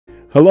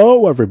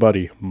Hello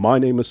everybody, my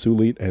name is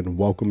Sulit and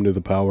welcome to the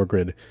Power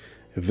Grid.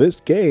 This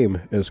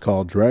game is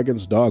called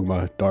Dragon's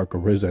Dogma Dark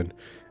Arisen.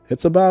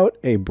 It's about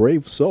a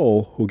brave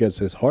soul who gets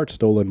his heart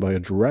stolen by a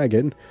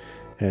dragon,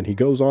 and he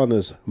goes on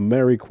this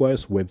merry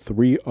quest with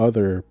 3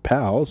 other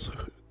pals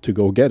to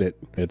go get it.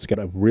 It's got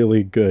a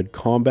really good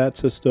combat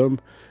system,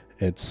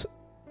 it's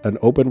an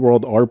open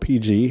world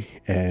RPG,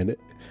 and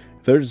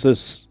there's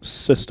this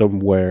system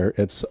where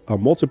it's a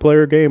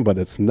multiplayer game but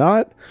it's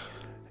not.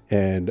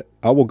 And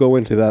I will go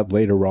into that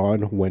later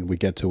on when we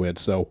get to it.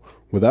 So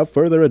without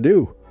further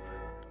ado,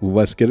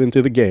 let's get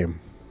into the game.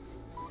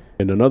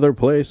 In another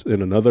place,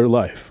 in another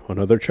life,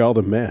 another child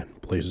of man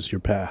blazes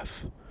your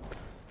path.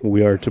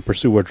 We are to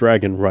pursue a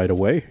dragon right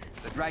away.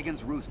 The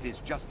dragon's roost is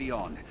just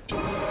beyond.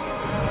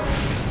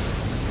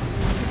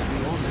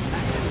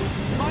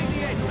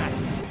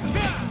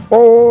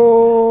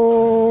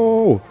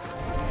 Oh!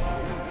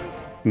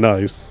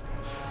 Nice.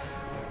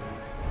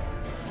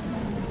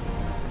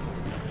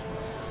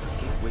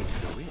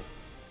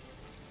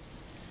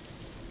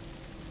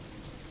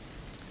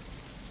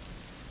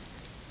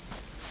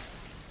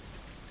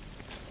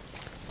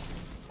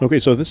 Okay,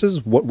 so this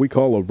is what we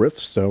call a rift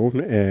stone,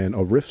 and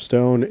a rift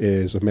stone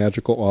is a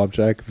magical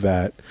object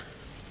that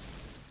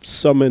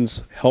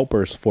summons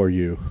helpers for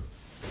you.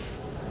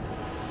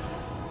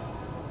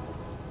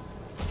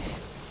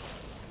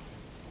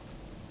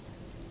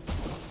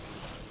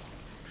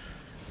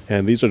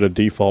 And these are the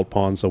default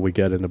pawns that we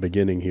get in the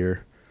beginning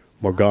here.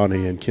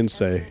 Morgani and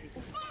Kinsei.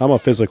 I'm a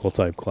physical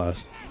type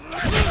class.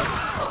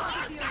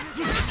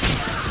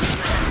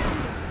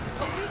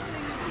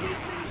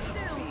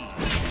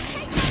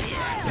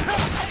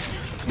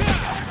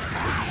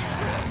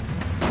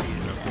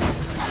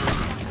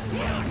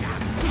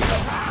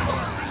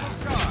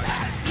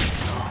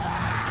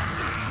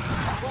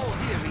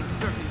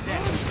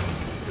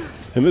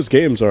 In this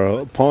game,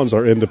 pawns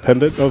are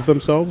independent of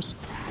themselves,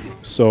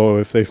 so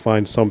if they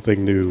find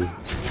something new...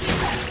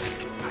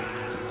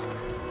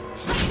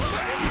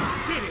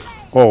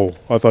 Oh,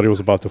 I thought he was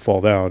about to fall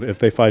down. If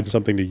they find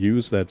something to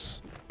use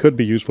that's could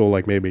be useful,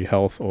 like maybe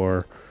health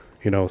or,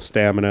 you know,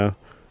 stamina,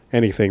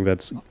 anything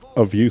that's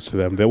of use to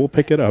them, they will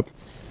pick it up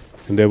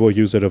and they will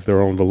use it of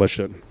their own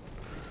volition.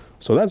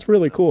 So that's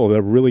really cool.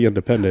 They're really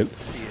independent.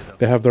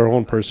 They have their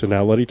own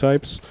personality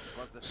types,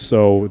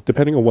 so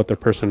depending on what their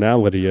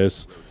personality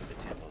is,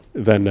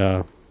 then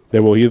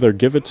they will either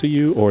give it to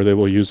you or they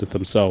will use it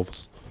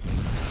themselves.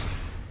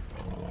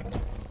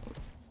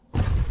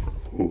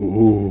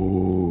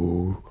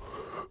 Ooh.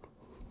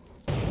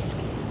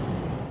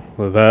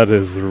 Well, that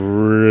is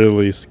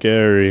really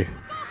scary.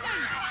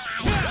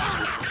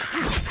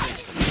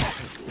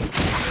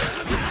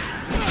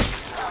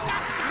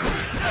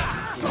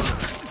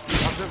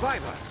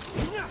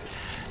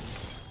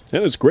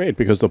 And it's great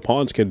because the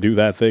pawns can do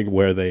that thing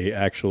where they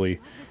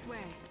actually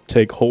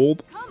take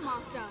hold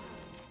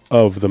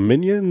of the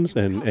minions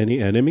and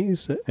any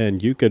enemies,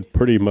 and you could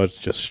pretty much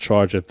just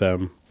charge at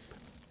them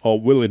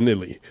all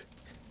willy-nilly.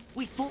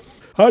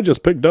 I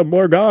just picked up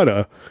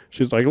Morgana.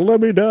 She's like, let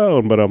me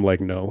down, but I'm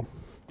like, no.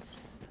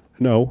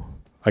 No,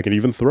 I can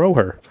even throw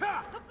her.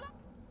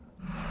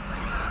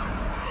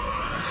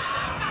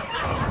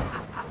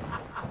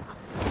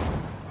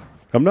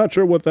 I'm not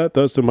sure what that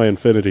does to my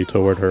infinity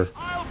toward her.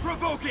 I'll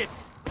provoke it.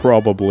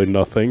 Probably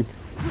nothing.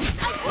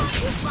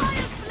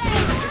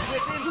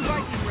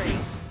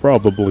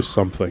 Probably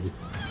something.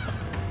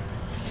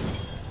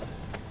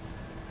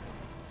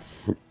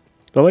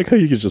 I like how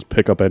you can just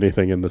pick up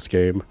anything in this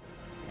game.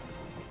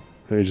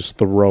 And you just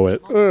throw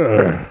it.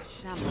 Ugh.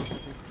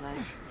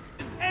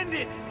 End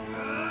it.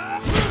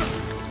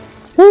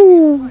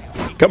 Woo!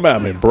 Come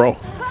at me, bro.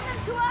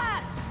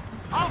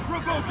 I'll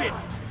provoke it.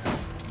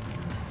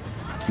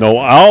 No,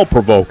 I'll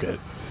provoke it.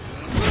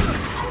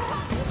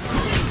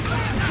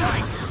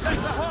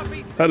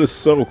 That is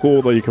so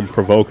cool that you can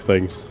provoke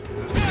things.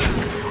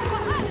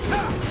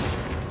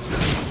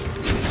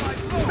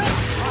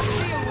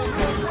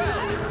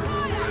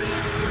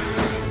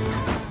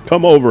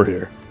 Come over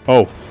here.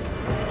 Oh.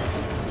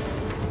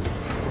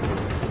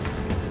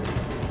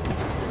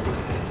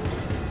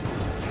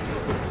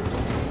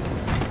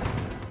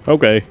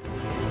 Okay.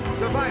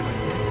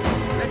 Survivors,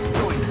 let's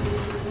join them.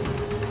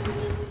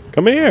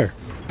 Come here.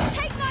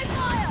 Take my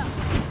fire.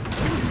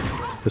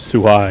 It's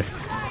too high.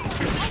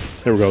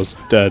 There we go. It's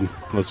dead.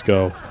 Let's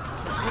go.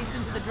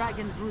 Listen to the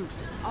dragon's roost.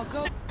 I'll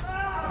go.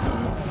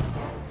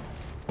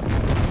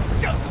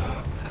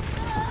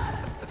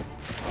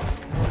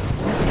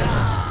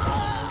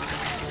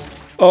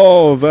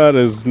 Oh, that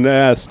is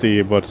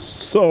nasty, but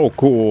so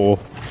cool.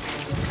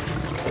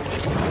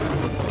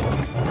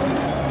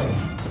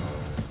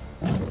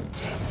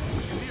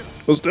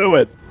 Let's do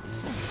it.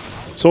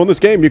 So in this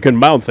game, you can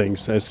mount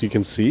things, as you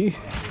can see.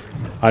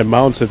 I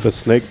mounted the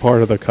snake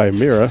part of the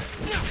chimera.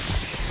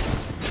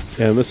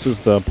 And this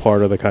is the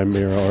part of the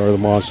chimera, or the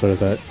monster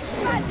that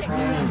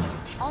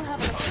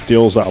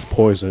deals out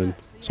poison.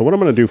 So what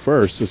I'm going to do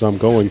first is I'm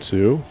going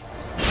to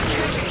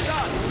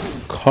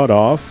cut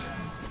off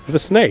the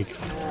snake.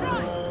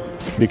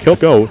 You kill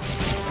goat,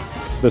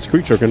 this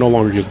creature can no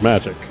longer use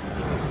magic.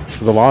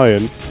 The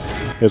lion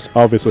is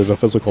obviously the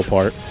physical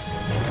part.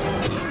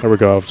 There we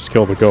go, I've just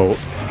killed the goat.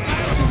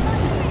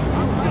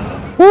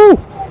 Woo!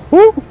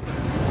 Woo!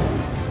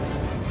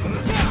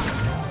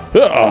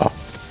 Ah!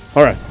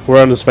 Alright,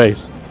 we're on his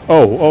face.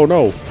 Oh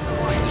no.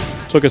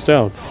 Took us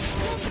down.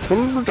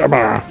 I'm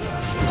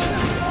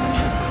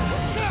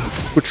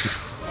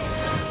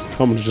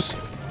gonna just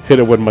hit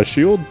it with my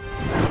shield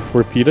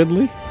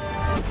repeatedly.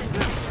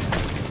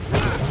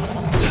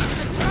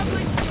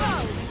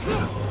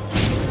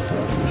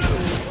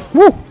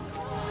 Woo!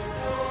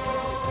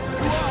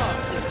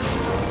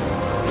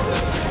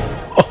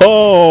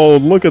 Oh,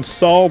 look at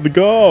Saul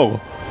go!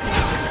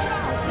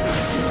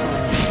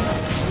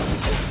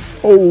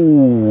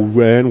 Oh,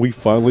 and we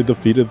finally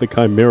defeated the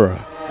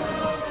Chimera.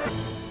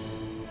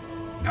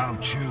 Now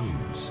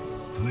choose,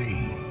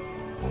 flee,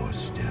 or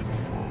step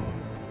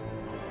forth.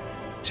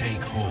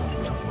 Take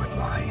hold of what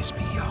lies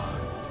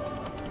beyond.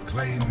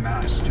 Claim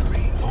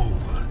mastery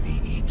over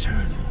the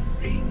eternal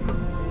ring.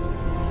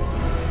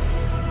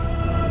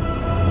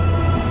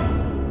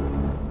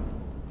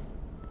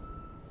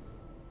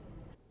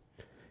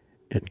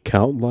 And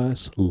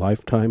countless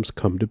lifetimes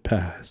come to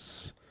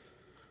pass.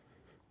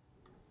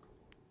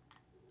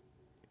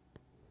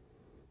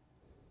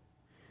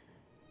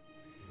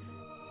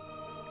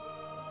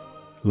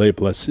 Le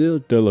plaisir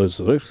de los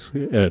riches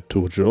est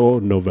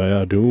toujours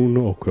nouveau d'une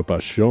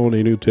occupation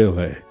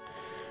inutile.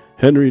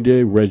 Henry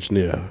de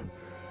Regnier.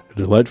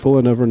 The delightful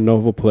and ever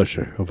novel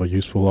pleasure of a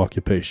useful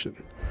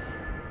occupation.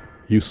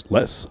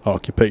 Useless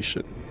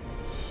occupation.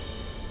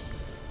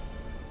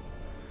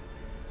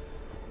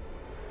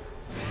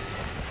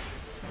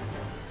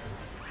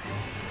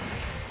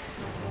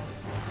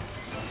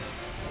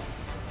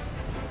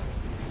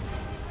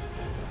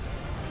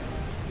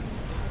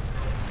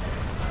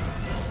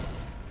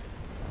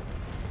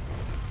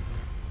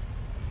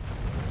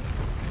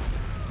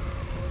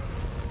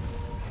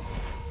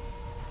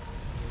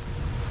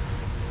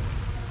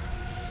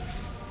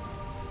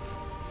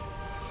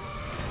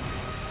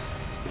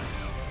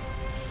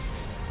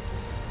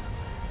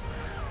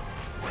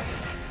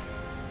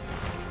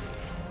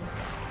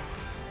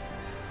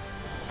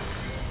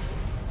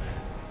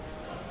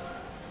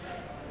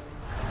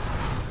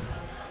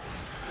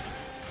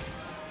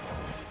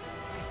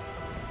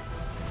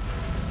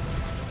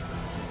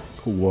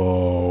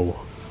 Whoa.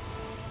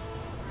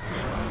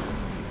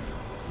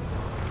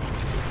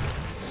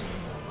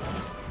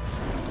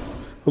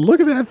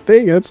 Look at that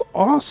thing. It's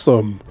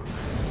awesome.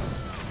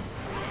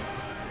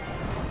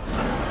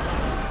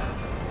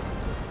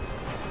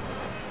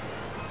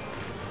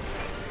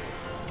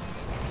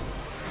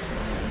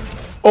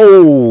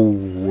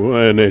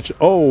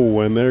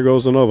 And there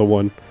goes another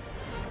one.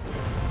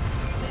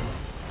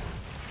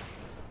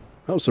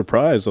 I'm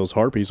surprised those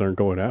harpies aren't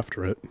going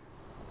after it.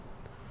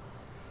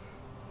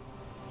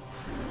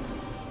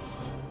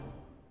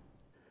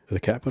 The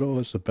capital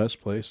is the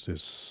best place to...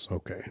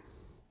 Okay.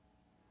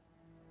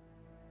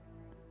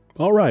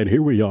 Alright,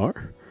 here we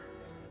are.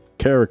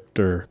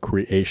 Character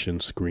creation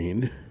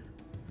screen.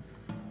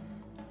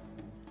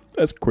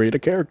 Let's create a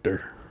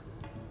character.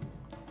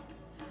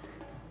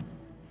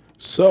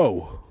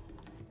 So,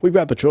 we've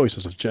got the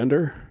choices of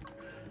gender,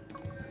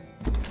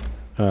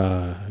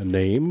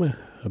 name,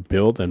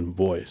 build, and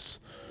voice.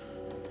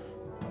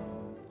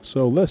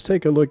 So let's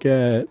take a look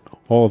at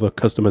all the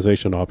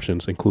customization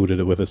options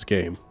included with this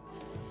game.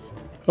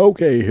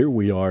 Okay, here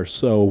we are.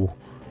 So,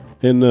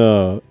 in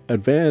the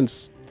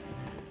advanced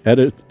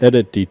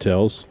edit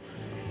details,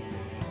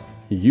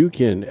 you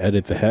can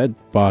edit the head,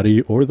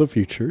 body, or the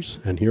features.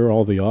 And here are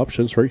all the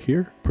options right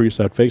here.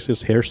 Preset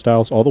faces,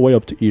 hairstyles, all the way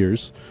up to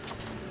ears.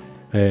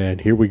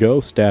 And here we go.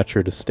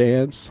 Stature to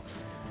stance,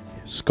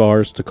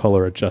 scars to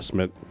color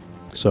adjustment.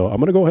 So I'm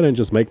going to go ahead and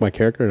just make my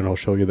character and I'll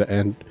show you the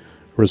end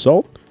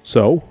result.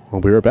 So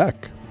I'll be right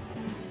back.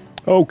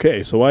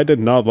 Okay, so I did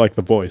not like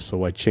the voice,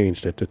 so I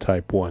changed it to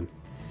type 1.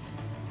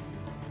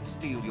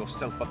 Steel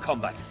yourself for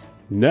combat.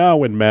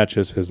 Now it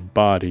matches his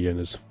body and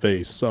his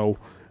face, so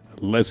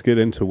let's get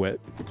into it.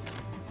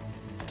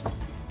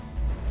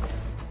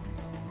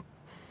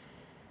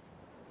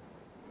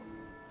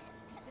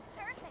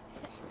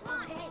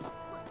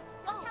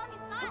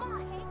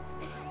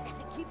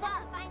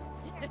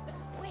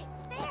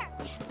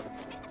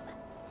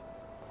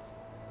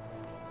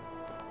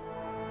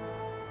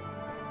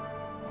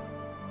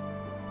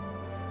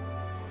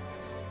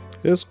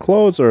 His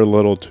clothes are a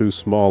little too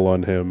small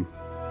on him,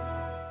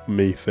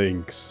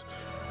 methinks.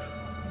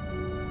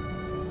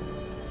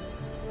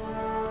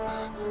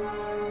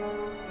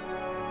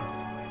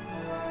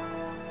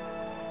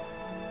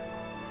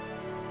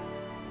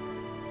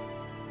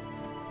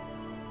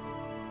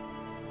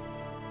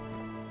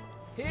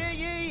 Hear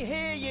ye,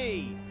 hear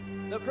ye!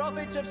 The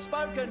prophets have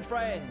spoken,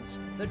 friends.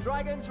 The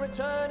dragon's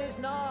return is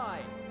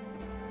nigh.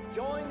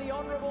 Join the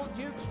honourable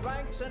Duke's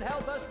ranks and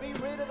help us be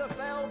rid of the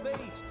fell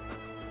beast.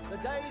 The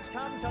day's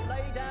come to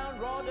lay down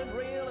rod and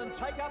reel and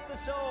take up the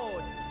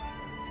sword.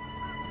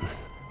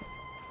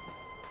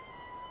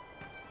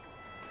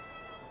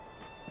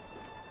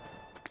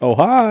 Oh,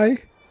 hi!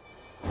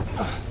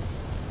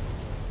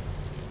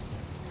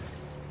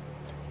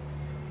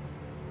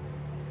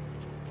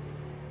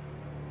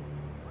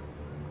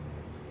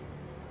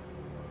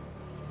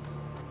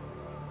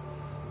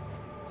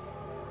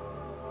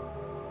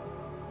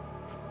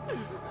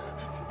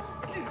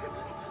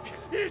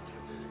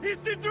 It's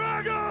the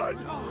dragon!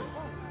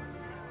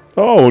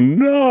 Oh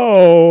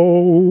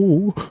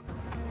no!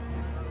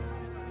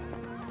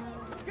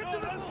 Get to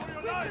the wall! For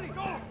your lives!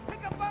 Go!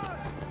 Pick up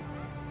fire!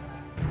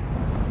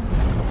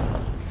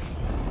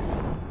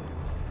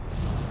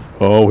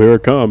 Oh, here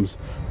it comes.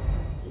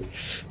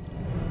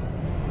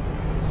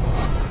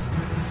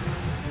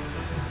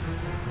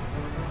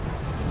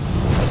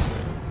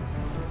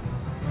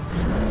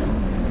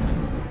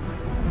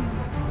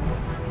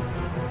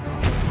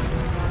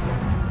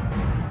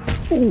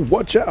 Ooh,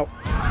 watch out.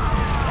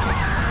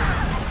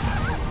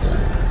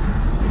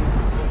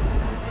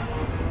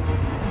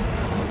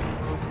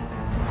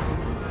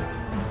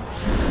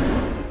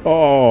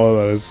 Oh,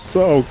 that is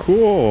so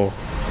cool.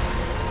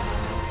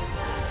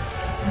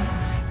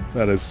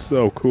 That is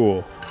so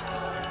cool.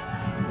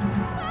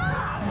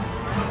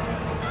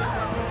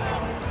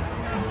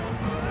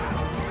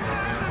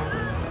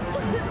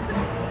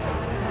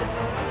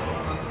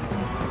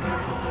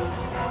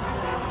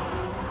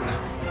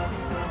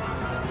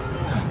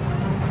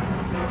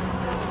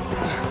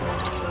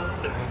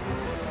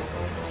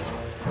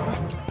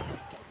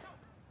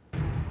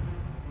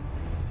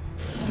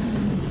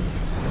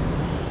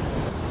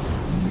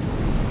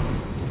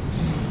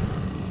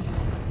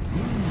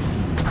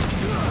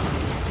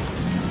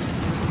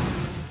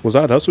 Was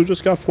that us who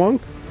just got flung?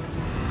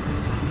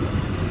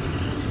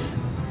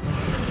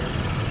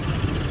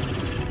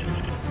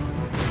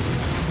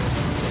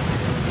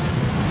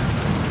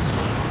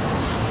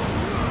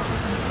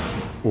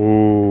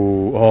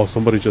 Ooh, oh,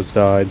 somebody just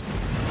died.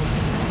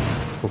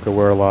 Okay,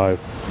 we're alive.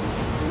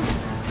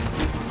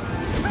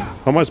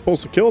 How am I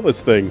supposed to kill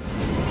this thing?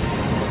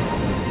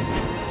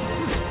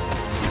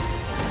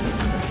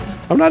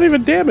 I'm not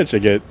even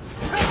damaging it.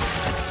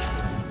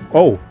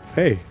 Oh,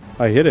 hey,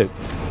 I hit it.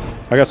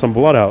 I got some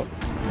blood out.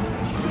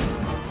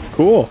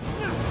 Cool.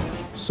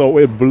 So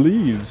it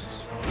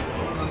bleeds.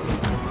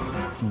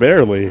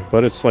 Barely,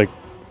 but it's like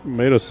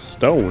made of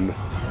stone.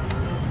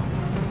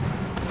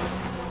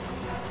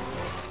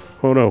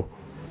 Oh no.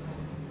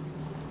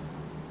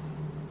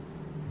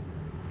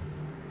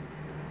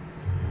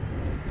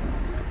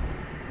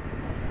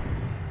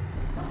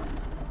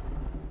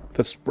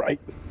 That's right.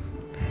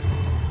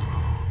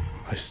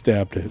 I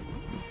stabbed it.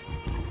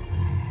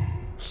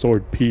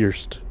 Sword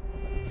pierced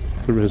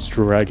through his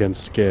dragon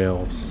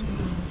scales.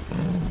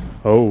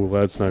 Oh,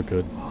 that's not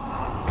good.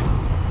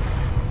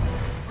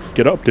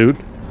 Get up, dude.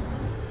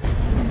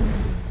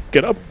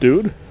 Get up,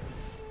 dude.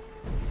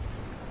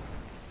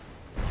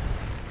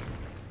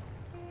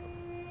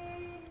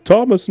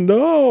 Thomas,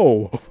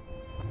 no!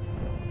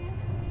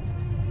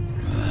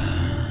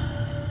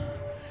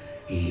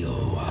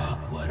 Io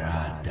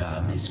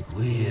acquarata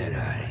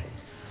misquirai.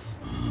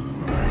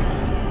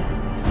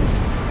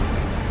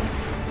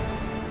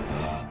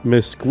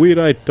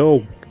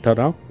 Misquiraito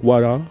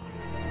taraquara.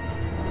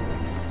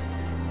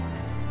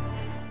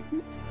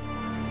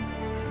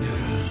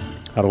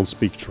 I don't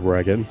speak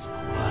dragon.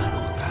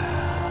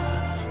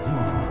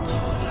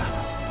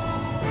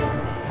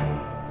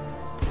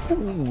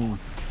 Ooh.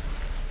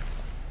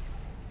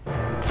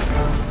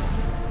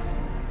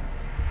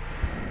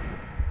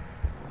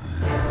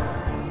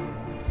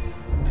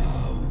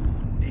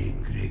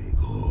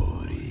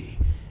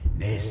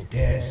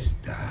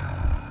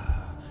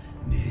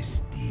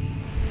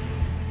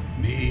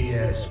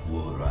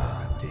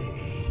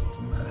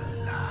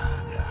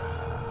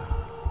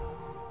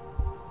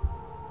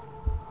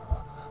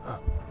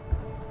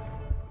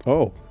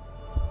 Oh.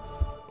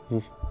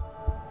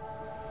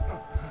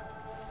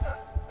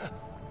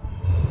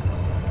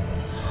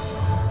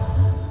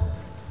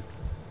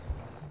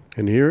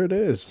 And here it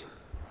is.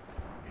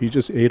 He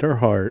just ate our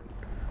heart.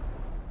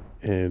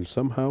 And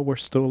somehow we're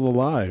still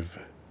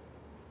alive.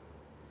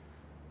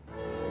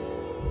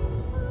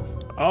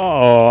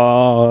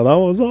 Oh, that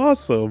was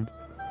awesome.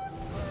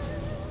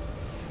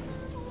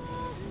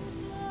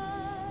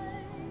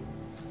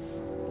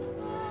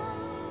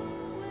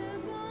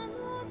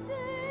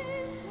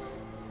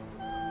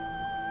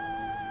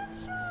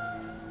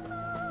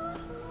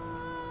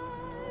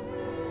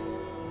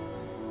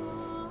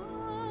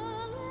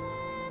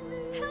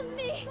 Help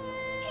me!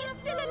 He's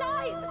still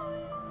alive!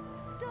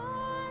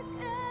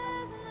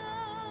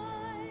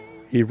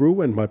 He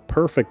ruined my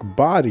perfect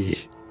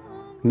body.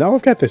 Now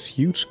I've got this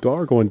huge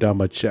scar going down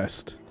my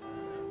chest.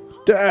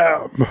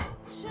 Damn!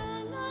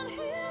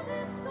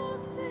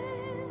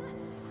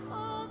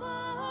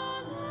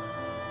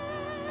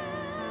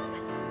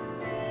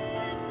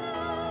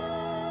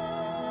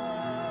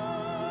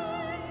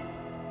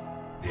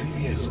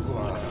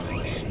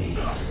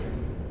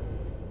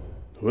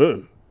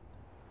 Whoa.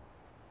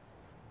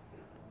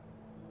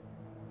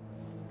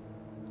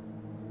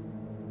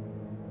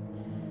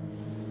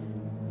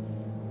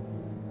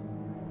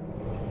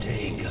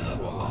 Take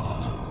up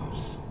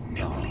arms,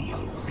 newly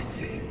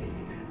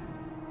arisen.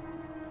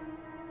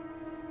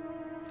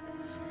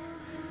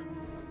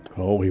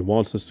 Oh, he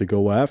wants us to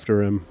go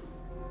after him.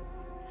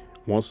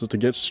 Wants us to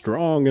get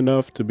strong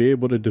enough to be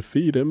able to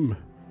defeat him.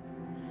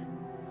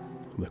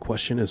 The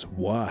question is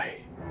why?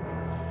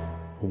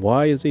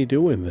 Why is he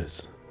doing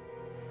this?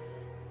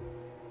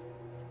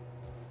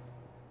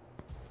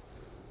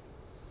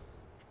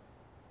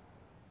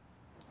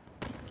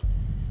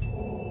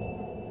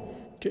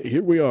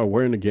 here we are.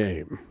 We're in the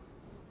game.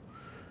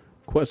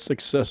 Quest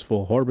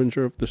successful.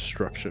 Harbinger of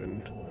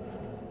destruction.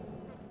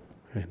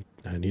 And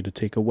I need to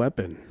take a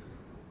weapon.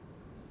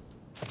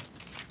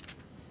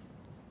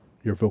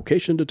 Your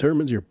vocation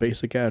determines your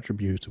basic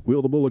attributes,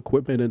 wieldable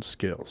equipment, and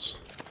skills.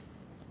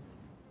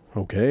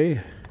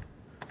 Okay.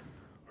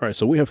 Alright,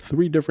 so we have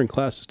 3 different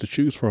classes to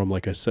choose from,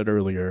 like I said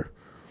earlier.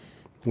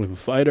 We have a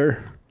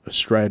fighter, a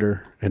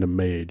strider, and a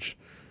mage.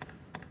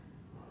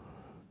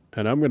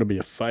 And I'm going to be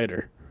a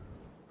fighter.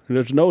 And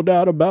there's no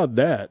doubt about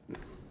that.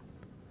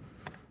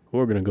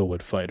 We're going to go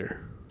with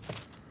fighter.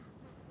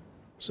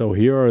 So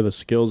here are the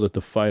skills that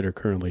the fighter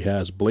currently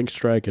has. Blink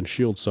strike and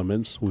shield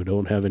summons. We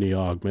don't have any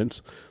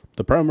augments.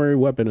 The primary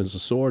weapon is a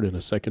sword and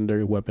a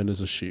secondary weapon is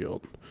a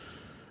shield.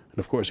 And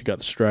of course you got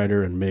the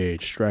strider and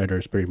mage. Strider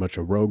is pretty much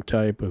a rogue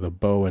type with a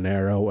bow and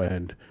arrow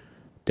and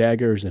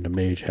daggers. And the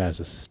mage has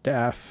a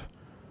staff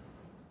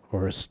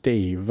or a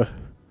stave.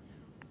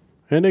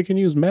 And they can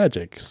use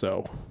magic.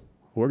 So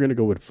we're going to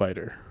go with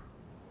fighter.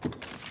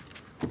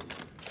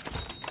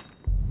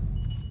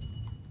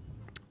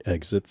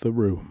 Exit the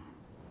room.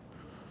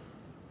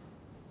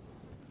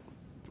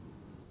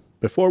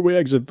 Before we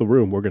exit the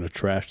room, we're going to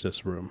trash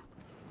this room.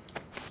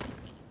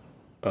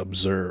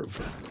 Observe.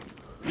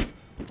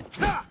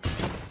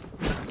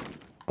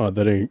 Oh,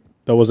 that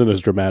wasn't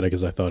as dramatic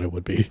as I thought it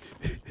would be.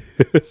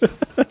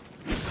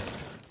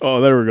 Oh,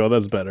 there we go.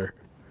 That's better.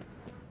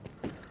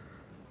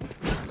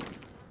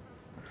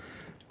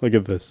 Look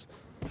at this.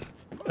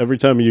 Every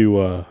time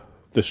you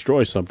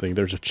destroy something,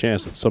 there's a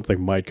chance that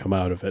something might come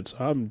out of it. So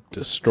I'm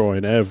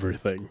destroying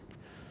everything.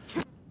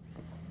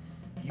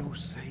 You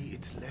say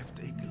it left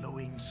a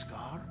glowing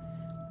scar?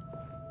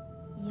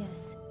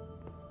 Yes.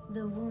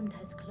 The wound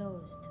has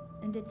closed,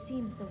 and it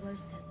seems the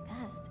worst has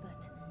passed,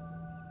 but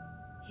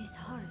his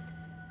heart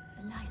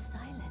lies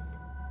silent.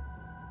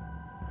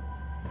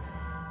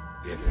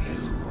 If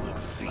you would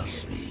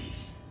face me.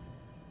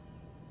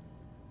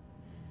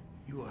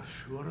 You are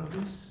sure of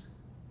this?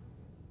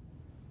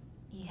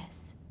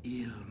 Yes.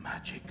 Ill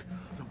magic,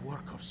 the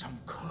work of some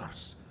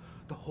curse.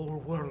 The whole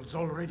world's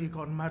already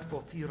gone mad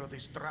for fear of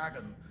this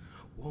dragon.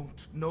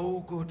 Won't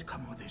no good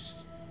come of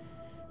this?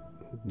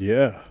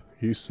 Yeah,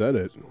 you said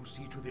it. Go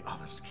see to the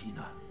others,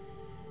 Kina.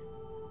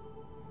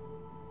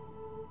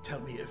 Tell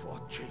me if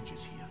aught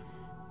changes here.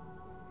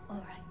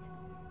 All right.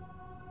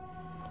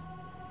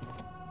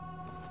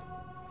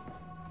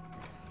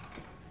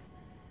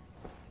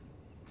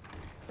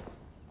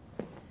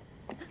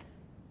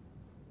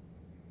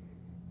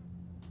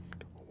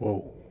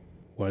 Whoa,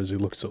 why does he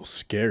look so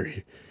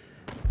scary?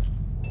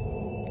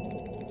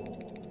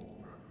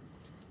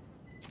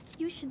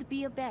 You should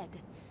be abed.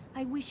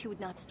 I wish you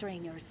would not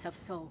strain yourself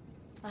so.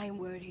 I am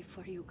worried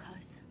for you,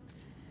 cuz.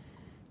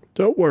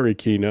 Don't worry,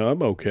 Kina,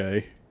 I'm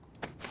okay.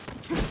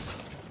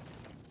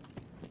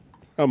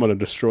 I'm gonna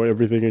destroy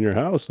everything in your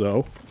house,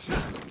 though.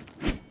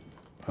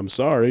 I'm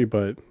sorry,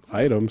 but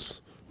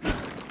items.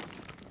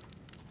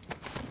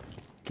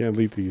 Can't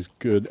let these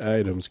good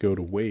items go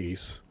to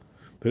waste.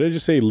 Did I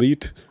just say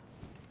leet?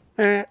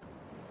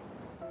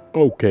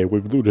 Okay,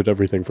 we've looted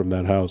everything from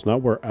that house. Now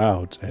we're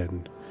out,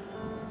 and...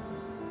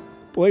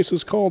 place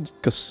is called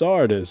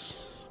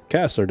Cassardis.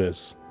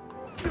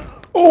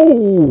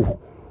 Oh!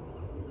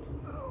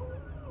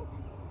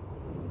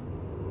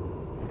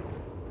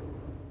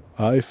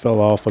 I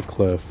fell off a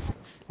cliff.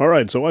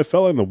 Alright, so I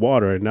fell in the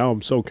water, and now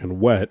I'm soaking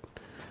wet.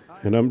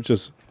 And I'm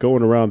just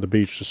going around the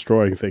beach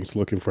destroying things,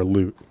 looking for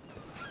loot.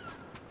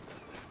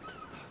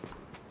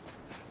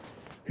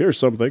 Here's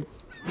something.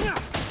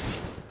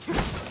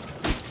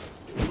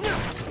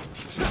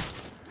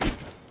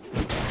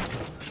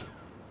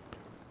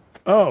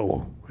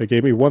 Oh, it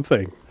gave me one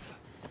thing.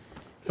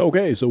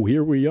 Okay, so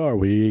here we are.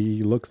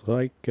 We looks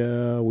like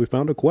we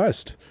found a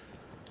quest.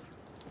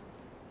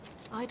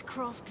 I'd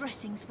craft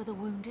dressings for the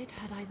wounded,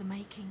 had I the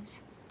makings.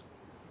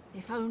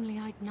 If only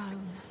I'd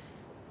known.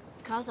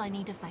 Cuz I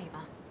need a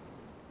favor.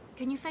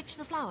 Can you fetch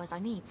the flowers I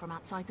need from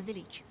outside the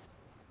village?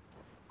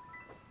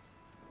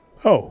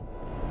 Oh.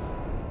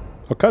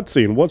 A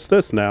cutscene. What's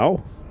this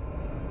now?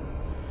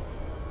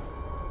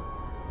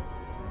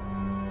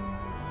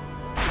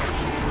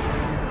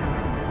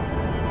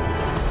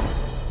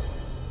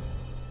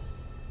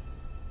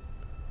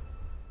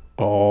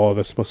 Oh,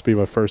 this must be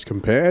my first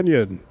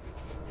companion.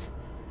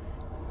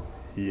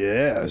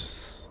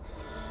 Yes.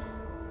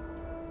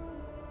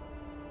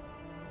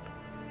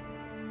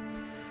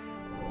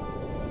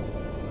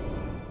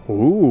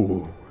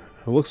 Ooh.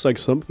 It looks like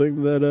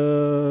something that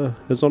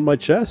is on my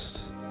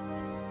chest.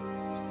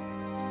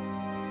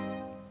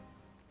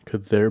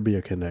 Could there be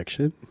a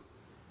connection?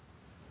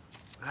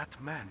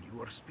 That man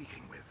you are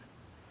speaking with,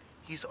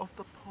 he's of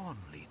the Pawn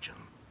Legion.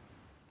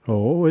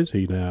 Oh, is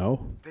he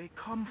now? They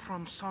come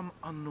from some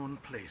unknown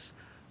place,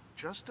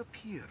 just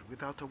appear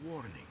without a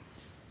warning.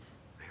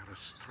 They're a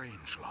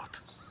strange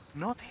lot.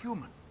 Not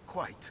human,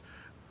 quite.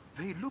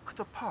 They look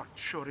the part,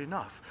 sure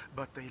enough,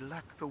 but they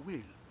lack the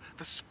will,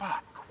 the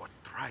spark, what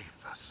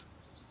drives us.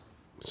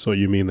 So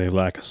you mean they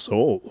lack a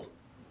soul?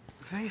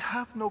 They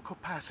have no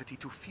capacity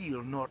to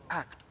feel nor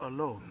act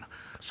alone,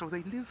 so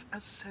they live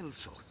as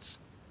sellswords.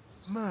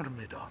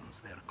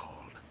 Myrmidons, they're called.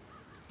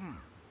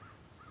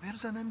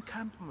 There's an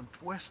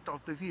encampment west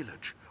of the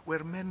village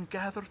where men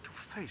gather to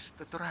face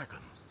the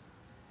dragon.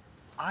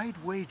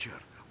 I'd wager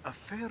a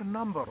fair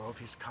number of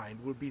his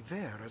kind will be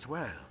there as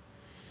well.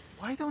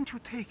 Why don't you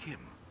take him?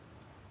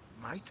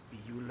 Might be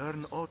you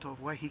learn aught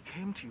of why he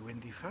came to you in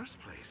the first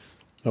place.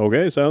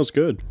 Okay, sounds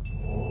good.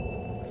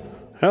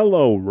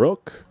 Hello,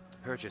 Rook.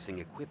 Purchasing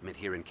equipment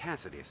here in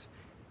Cassidus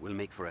will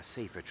make for a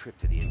safer trip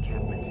to the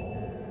encampment.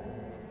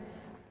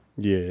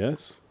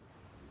 Yes.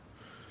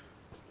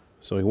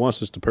 So he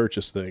wants us to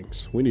purchase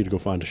things. We need to go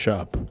find a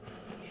shop.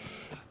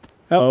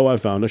 Hello, I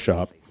found a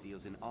shop.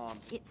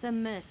 It's a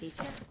mercy,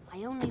 sir.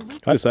 I only wish.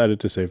 I decided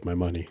to save my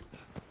money.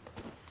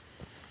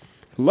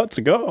 Let's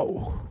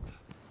go.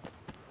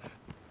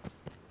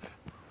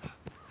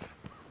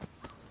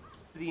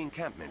 The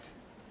encampment.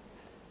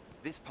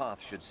 This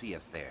path should see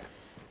us there.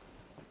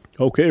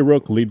 Okay,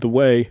 Rook, lead the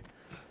way.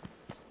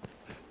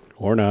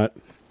 Or not.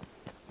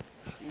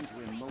 Seems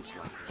we're most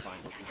likely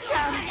to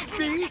find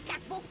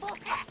what we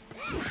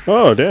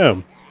Oh,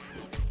 damn.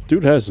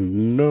 Dude has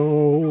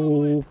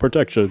no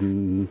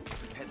protection.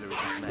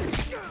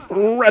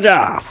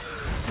 Raja!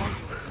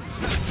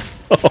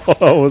 Oh,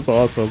 that was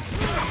awesome.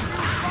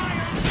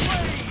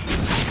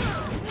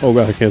 Oh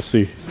god, I can't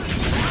see.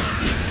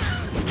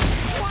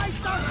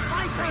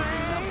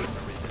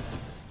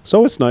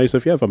 So it's nice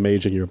if you have a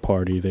mage in your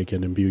party, they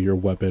can imbue your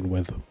weapon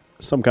with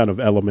some kind of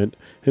element.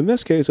 In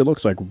this case, it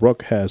looks like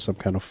Rook has some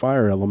kind of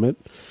fire element.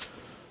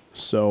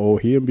 So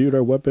he imbued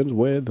our weapons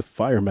with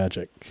fire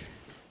magic.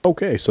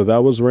 Okay, so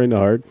that was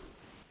Reynard,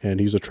 and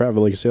he's a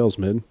traveling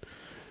salesman.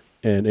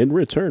 And in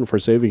return for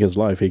saving his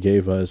life, he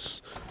gave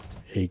us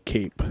a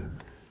cape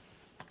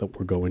that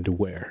we're going to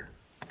wear.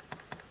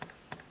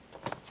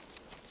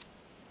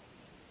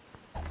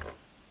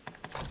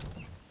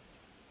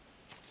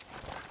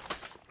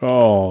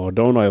 Oh,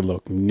 don't I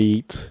look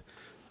neat?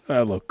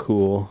 I look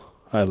cool.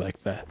 I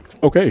like that.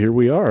 Okay, here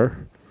we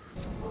are.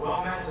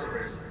 Well met,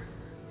 Arisen.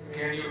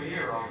 Can you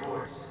hear our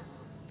voice?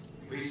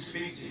 We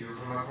speak to you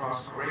from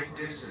across great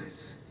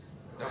distance.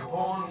 The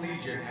Pawn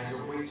Legion has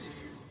awaited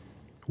you.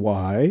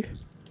 Why?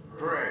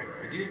 Pray,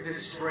 forgive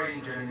this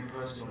strange and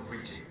impersonal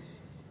greeting.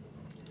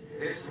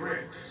 This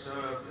rift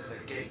serves as a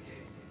gate.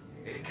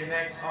 It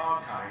connects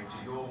our kind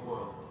to your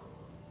world.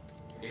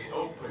 It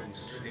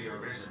opens to the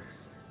Arisen,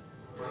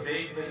 for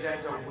they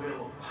possess a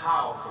will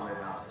powerful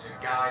enough to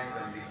guide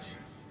the Legion.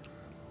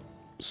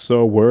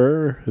 So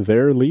we're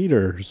their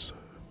leaders,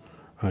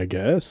 I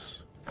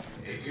guess.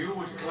 If you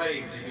would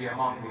claim to be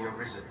among the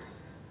Arisen,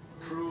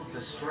 prove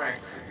the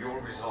strength of your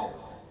resolve.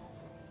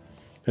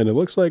 And it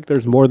looks like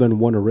there's more than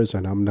one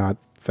Arisen. I'm not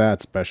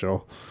that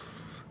special.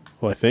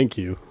 Well, thank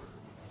you.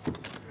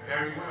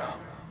 Very well.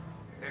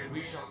 Then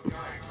we shall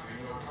guide you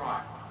in your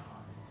trial.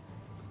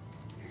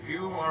 If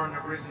you are an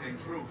Arisen in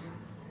truth,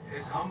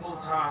 this humble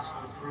task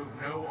will prove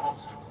no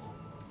obstacle.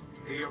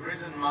 The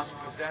Arisen must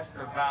possess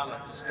the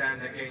valor to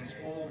stand against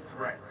all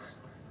threats,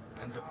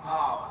 and the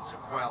power to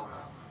quell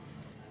them.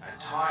 A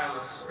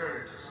tireless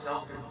spirit of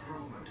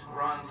self-improvement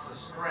grants the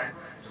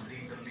strength to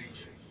lead the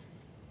Legion.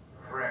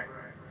 Pray,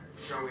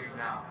 show it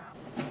now.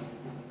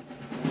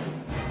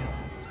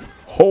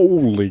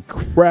 Holy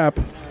crap.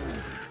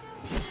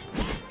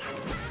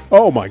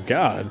 Oh my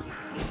god.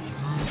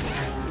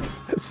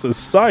 It's the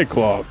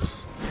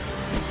Cyclops.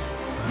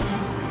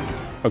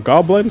 A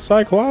goblin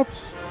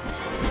Cyclops?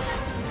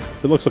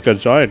 It looks like a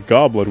giant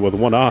goblin with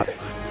one eye.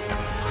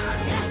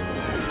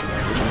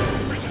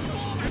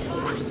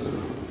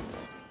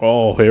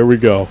 Oh, here we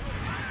go.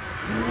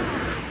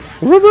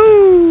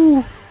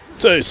 Woo!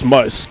 Taste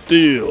my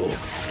steel.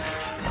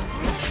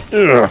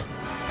 Ugh.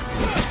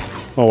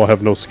 Oh, I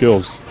have no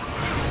skills.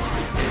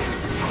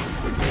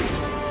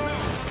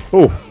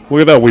 Oh,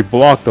 look at that. We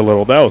blocked a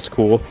little. That was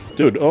cool.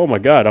 Dude, oh my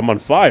god, I'm on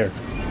fire.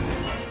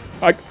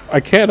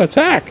 I can't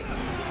attack.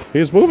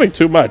 He's moving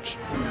too much.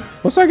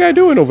 What's that guy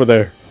doing over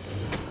there?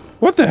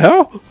 What the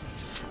hell?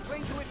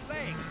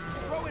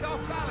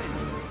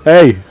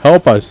 Hey,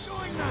 help us.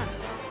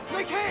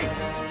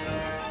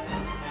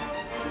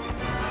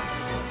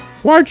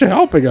 Why aren't you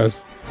helping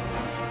us?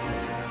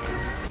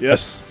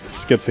 Yes,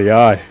 let's get the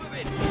eye.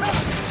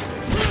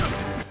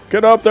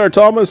 Get up there,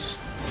 Thomas.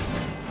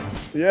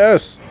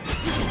 Yes.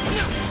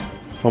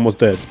 Almost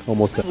dead.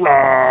 Almost dead.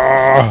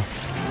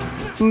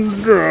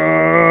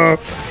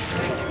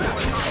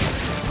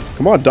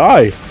 Come on,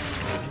 die.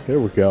 Here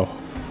we go.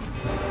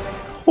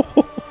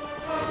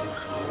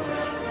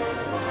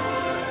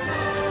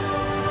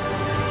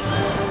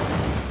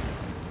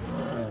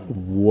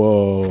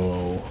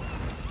 Whoa.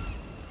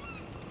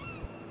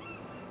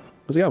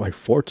 Has he got like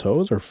 4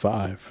 toes or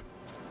 5?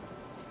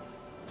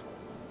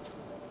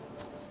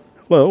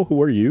 Hello,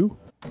 who are you?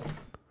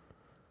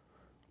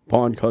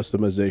 Pawn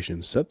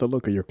customization. Set the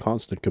look of your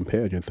constant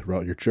companion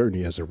throughout your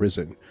journey as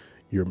Arisen.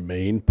 Your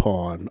main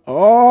pawn.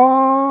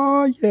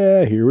 Oh,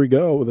 yeah, here we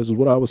go. This is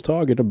what I was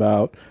talking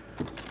about.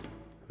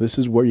 This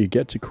is where you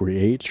get to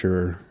create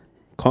your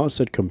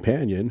constant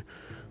companion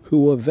who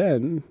will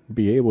then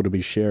be able to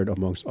be shared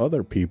amongst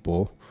other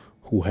people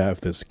who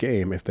have this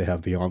game if they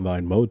have the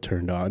online mode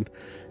turned on.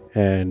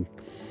 And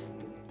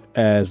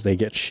as they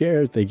get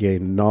shared, they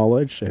gain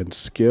knowledge and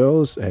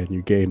skills, and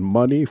you gain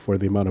money for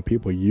the amount of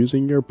people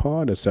using your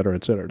pawn, etc,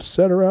 etc,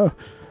 etc.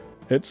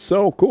 It's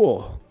so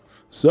cool.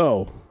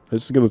 So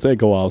this is going to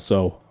take a while,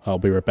 so I'll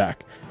be right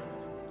back.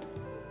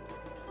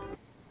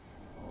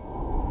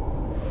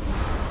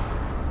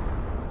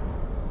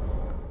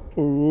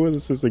 Ooh,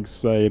 this is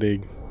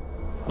exciting.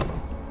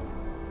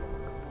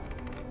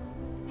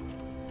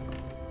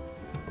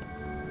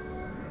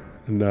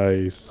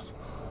 Nice.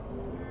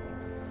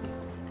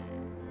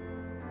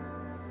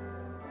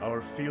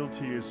 Our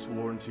fealty is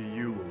sworn to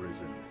you,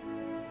 Arisen.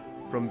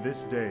 From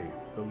this day,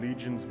 the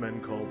Legion's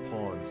men called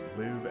pawns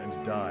live and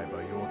die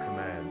by your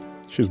command.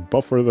 She's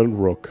buffer than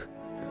Rook.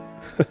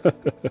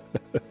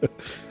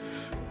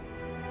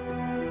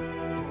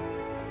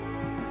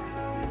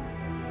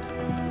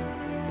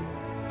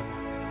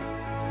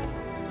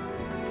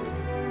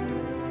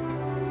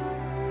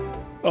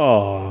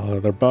 Oh,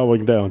 they're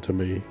bowing down to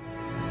me.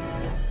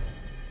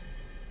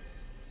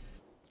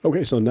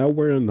 Okay, so now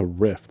we're in the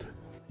Rift.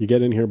 You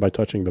get in here by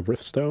touching the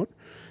Rift Stone,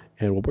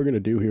 and what we're going to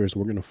do here is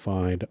we're going to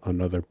find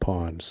another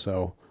pawn.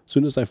 So as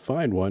soon as I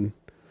find one,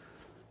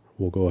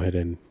 we'll go ahead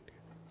and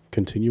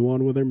continue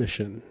on with our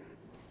mission.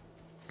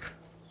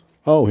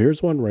 Oh,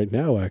 here's one right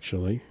now,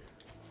 actually.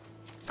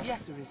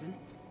 Yes, Arisen.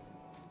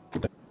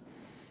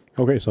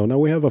 Okay, so now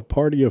we have a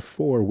party of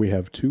 4. We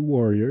have 2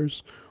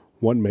 warriors,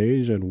 1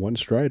 mage, and 1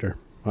 strider.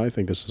 I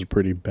think this is a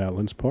pretty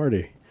balanced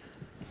party.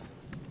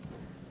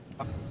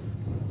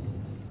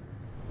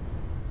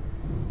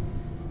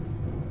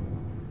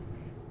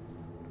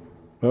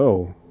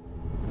 Oh.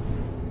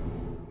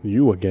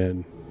 You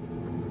again.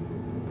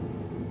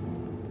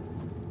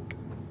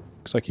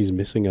 Looks like he's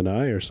missing an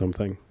eye or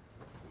something.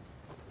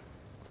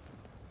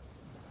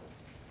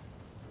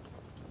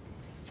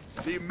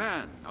 The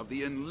men of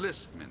the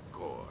Enlistment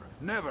Corps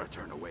never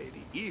turn away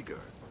the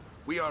eager.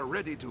 We are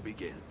ready to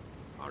begin.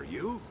 Are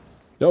you?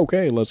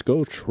 Okay, let's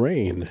go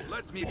train.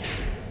 Let me...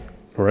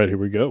 Alright, here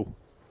we go.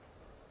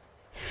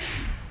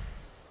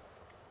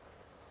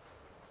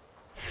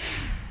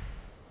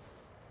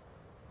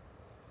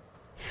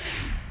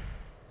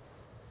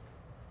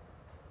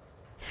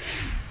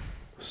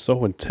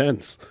 So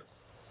intense.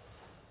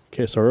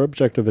 Okay, so our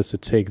objective is to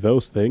take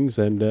those things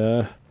and,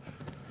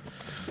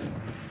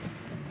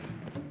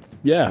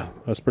 yeah,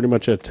 that's pretty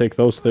much it. Take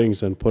those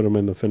things and put them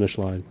in the finish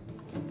line.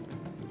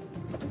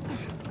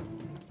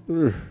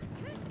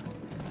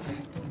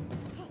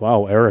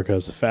 Wow,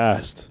 Erica's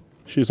fast.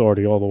 She's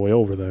already all the way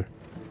over there.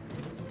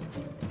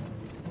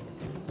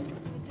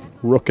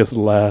 Rook is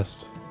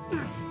last.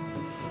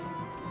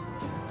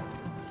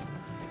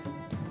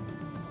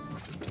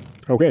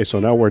 Okay, so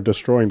now we're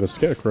destroying the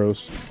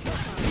scarecrows.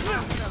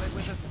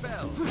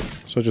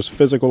 So just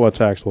physical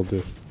attacks will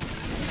do.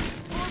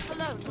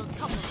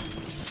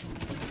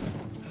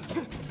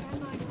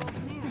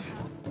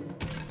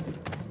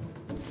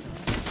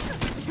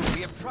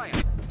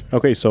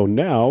 Okay, so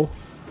now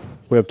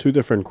we have 2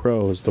 different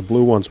crows. The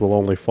blue ones will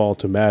only fall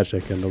to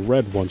magic, and the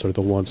red ones are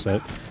the ones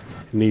that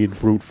need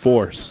brute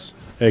force,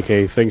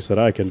 aka things that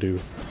I can do.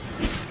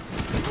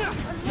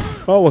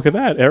 Oh, look at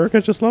that!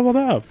 Erica just leveled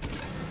up.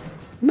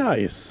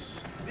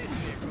 Nice.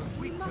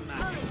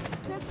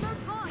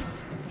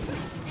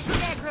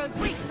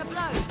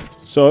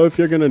 So if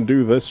you're gonna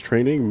do this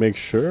training, make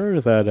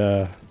sure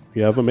that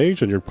you have a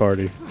mage in your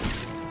party.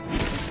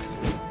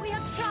 We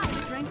have tried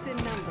strength in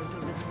numbers,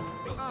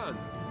 Arisen.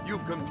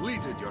 You've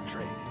completed your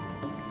training.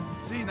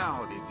 See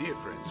now the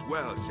difference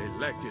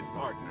well-selected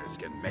partners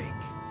can make.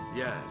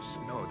 Yes,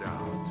 no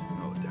doubt,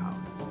 no doubt.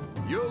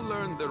 You'll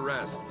learn the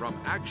rest from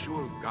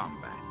actual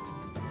combat.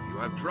 If you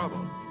have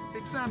trouble,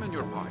 examine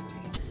your party.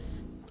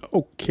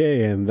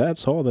 Okay, and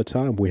that's all the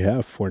time we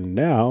have for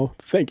now.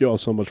 Thank you all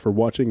so much for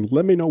watching.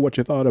 Let me know what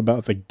you thought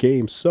about the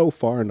game so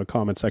far in the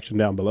comment section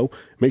down below.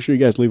 Make sure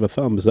you guys leave a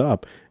thumbs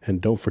up, and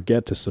don't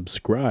forget to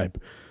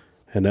subscribe.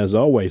 And as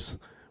always,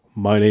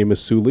 my name is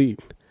Sulit.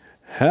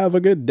 Have a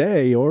good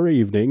day or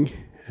evening,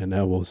 and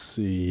I will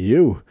see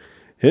you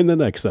in the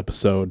next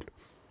episode.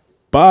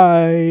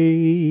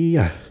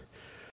 Bye!